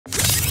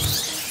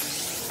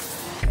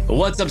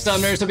What's up,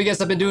 Summoners? Hope you guys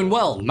have been doing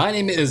well. My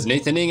name is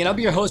Nathan Ing, and I'll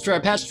be your host for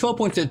our patch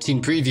 12.15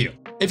 preview.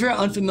 If you're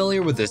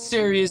unfamiliar with this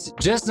series,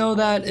 just know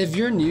that if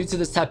you're new to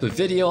this type of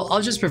video,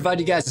 I'll just provide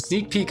you guys a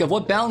sneak peek of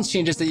what balance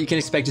changes that you can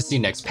expect to see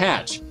next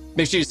patch.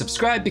 Make sure you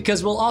subscribe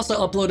because we'll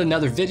also upload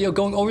another video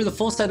going over the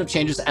full set of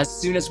changes as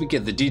soon as we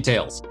get the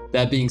details.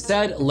 That being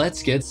said,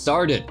 let's get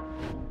started.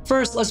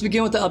 First, let's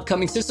begin with the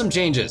upcoming system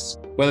changes,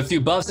 with a few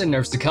buffs and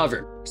nerfs to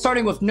cover.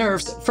 Starting with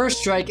nerfs, First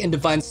Strike and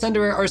Divine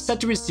Sunderer are set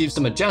to receive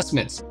some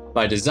adjustments.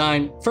 By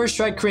design, First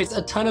Strike creates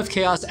a ton of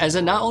chaos as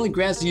it not only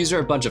grants the user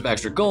a bunch of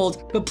extra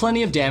gold, but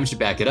plenty of damage to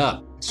back it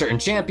up. Certain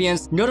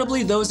champions,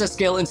 notably those that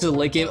scale into the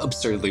late game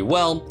absurdly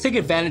well, take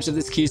advantage of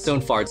this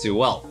keystone far too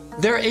well.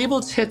 They're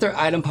able to hit their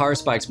item power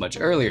spikes much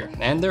earlier,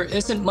 and there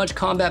isn't much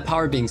combat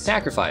power being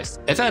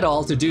sacrificed, if at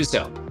all, to do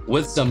so.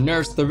 With some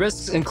nerfs, the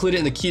risks included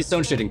in the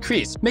keystone should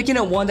increase, making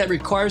it one that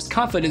requires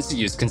confidence to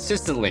use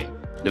consistently.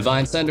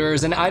 Divine Sunderer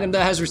is an item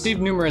that has received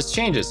numerous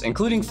changes,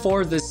 including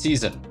 4 this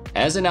season.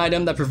 As an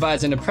item that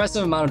provides an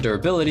impressive amount of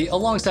durability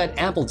alongside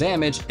ample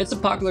damage, it's a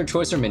popular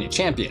choice for many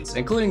champions,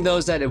 including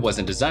those that it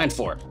wasn't designed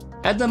for.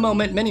 At the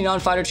moment, many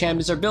non-fighter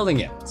champions are building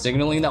it,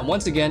 signaling that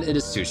once again it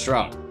is too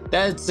strong.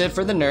 That's it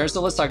for the nerfs,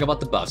 so let's talk about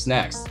the buffs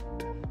next.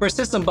 For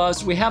system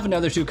buffs, we have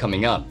another 2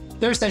 coming up.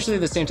 They're essentially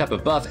the same type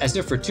of buff as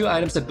there for 2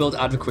 items that build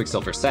out of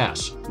Quicksilver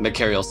Sash,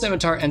 Mercurial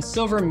Scimitar and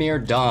Silver Mirror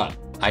Dawn.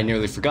 I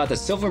nearly forgot that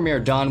Silver Mirror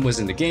Dawn was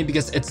in the game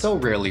because it's so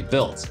rarely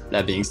built.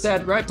 That being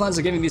said, Riot plans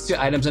on giving these 2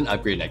 items an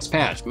upgrade next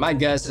patch. My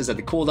guess is that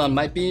the cooldown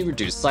might be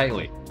reduced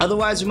slightly.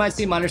 Otherwise, we might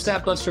see minor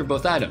stat buffs for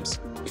both items.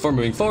 Before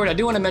moving forward, I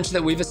do want to mention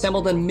that we've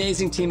assembled an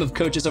amazing team of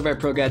coaches over at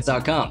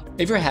ProGuides.com.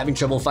 If you're having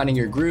trouble finding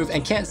your groove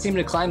and can't seem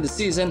to climb the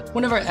season,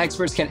 one of our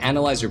experts can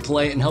analyze your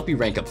play and help you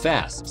rank up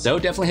fast, so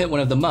definitely hit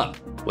one of them up.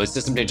 With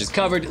system changes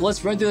covered,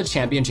 let's run through the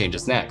champion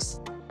changes next.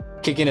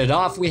 Kicking it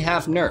off, we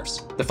have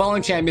nerfs. The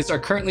following champions are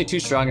currently too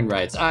strong in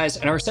Riot's eyes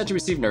and are set to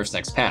receive nerfs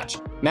next patch: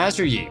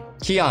 Master Yi,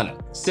 Qiyana,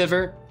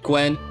 Sivir,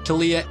 Gwen,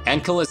 Taliyah,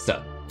 and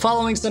Kalista.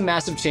 Following some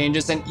massive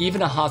changes and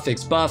even a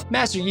hotfix buff,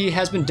 Master Yi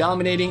has been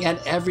dominating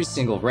at every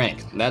single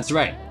rank. That's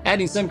right,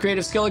 adding some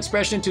creative skill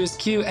expression to his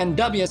Q and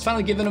W has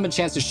finally given him a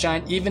chance to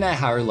shine even at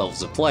higher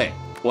levels of play.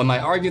 One might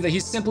argue that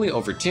he's simply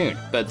overtuned,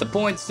 but the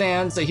point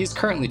stands that he's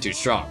currently too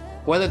strong.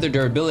 Whether they're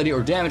durability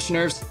or damage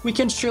nerfs, we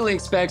can surely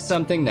expect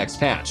something next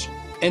patch.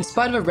 In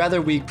spite of a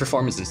rather weak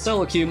performance in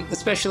solo queue,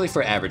 especially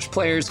for average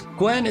players,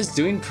 Gwen is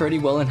doing pretty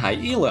well in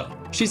high elo.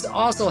 She's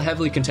also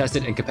heavily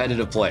contested in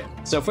competitive play,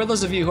 so for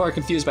those of you who are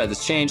confused by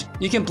this change,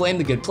 you can blame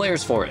the good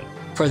players for it.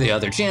 For the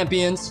other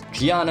champions,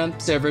 Qiyana,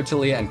 Sivir,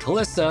 Taliyah, and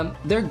Kalista,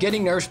 they're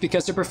getting nerfed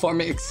because they're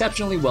performing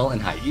exceptionally well in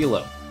high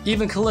elo.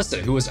 Even Kalista,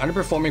 who was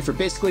underperforming for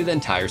basically the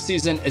entire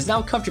season, is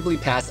now comfortably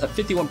past a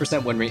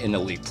 51% win rate in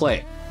elite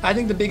play. I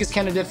think the biggest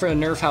candidate for a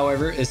nerf,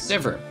 however, is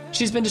Sivir.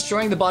 She's been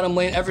destroying the bottom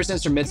lane ever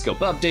since her mid-scope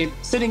update,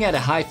 sitting at a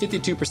high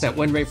 52%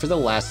 win rate for the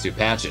last 2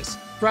 patches.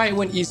 Riot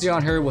went easy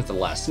on her with the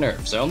last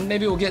nerf, so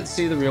maybe we'll get to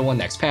see the real one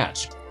next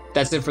patch.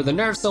 That's it for the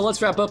nerfs, so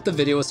let's wrap up the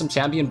video with some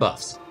champion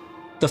buffs.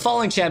 The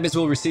following champions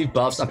will receive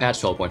buffs on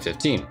patch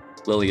 12.15.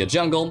 Lilia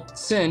Jungle,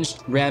 Singed,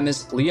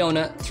 Rammus,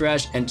 Leona,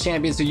 Thresh, and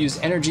champions who use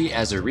energy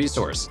as a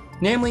resource.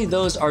 Namely,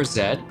 those are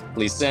Zed,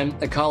 Lee Sin,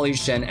 Akali,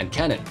 Shen, and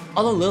Kennen.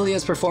 Although Lilia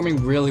is performing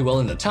really well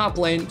in the top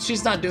lane,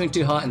 she's not doing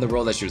too hot in the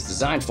role that she was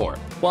designed for.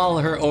 While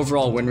her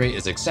overall win rate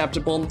is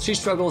acceptable, she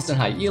struggles in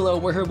high elo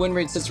where her win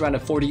rate sits around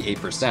at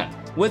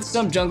 48%. With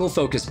some jungle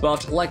focus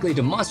buffed likely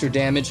to monster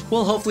damage,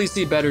 we'll hopefully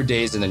see better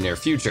days in the near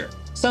future.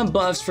 Some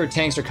buffs for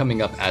tanks are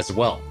coming up as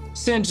well.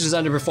 Singed is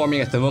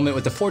underperforming at the moment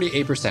with a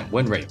 48%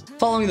 win rate.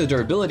 Following the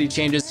durability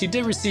changes, he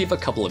did receive a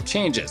couple of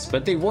changes,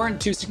 but they weren't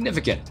too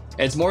significant.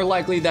 It's more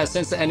likely that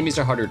since the enemies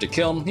are harder to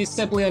kill, he's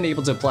simply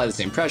unable to apply the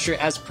same pressure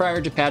as prior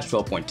to patch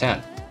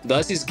 12.10.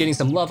 Thus, he's getting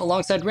some love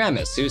alongside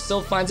Rammus, who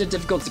still finds it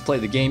difficult to play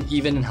the game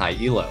even in high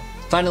elo.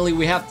 Finally,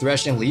 we have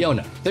Thresh and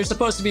Leona. They're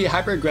supposed to be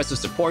hyper-aggressive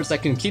supports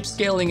that can keep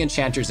scaling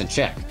enchanters in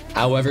check.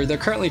 However, they're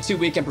currently too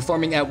weak and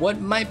performing at what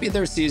might be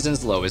their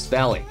season's lowest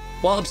valley.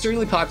 While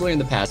absurdly popular in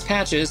the past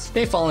patches,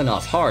 they've fallen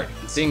off hard,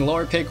 seeing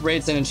lower pick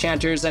rates in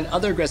enchanters and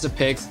other aggressive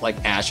picks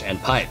like Ashe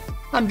and Pipe.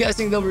 I'm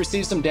guessing they'll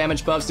receive some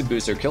damage buffs to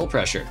boost their kill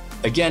pressure.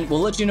 Again, we'll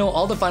let you know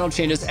all the final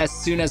changes as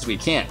soon as we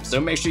can, so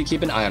make sure you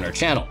keep an eye on our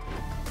channel.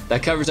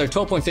 That covers our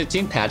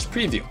 12.15 patch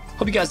preview.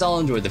 Hope you guys all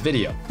enjoyed the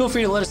video. Feel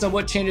free to let us know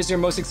what changes you're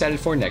most excited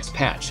for next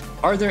patch.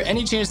 Are there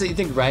any changes that you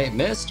think Riot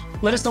missed?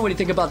 Let us know what you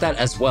think about that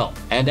as well.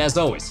 And as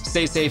always,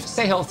 stay safe,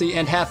 stay healthy,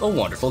 and have a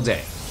wonderful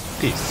day.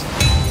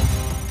 Peace.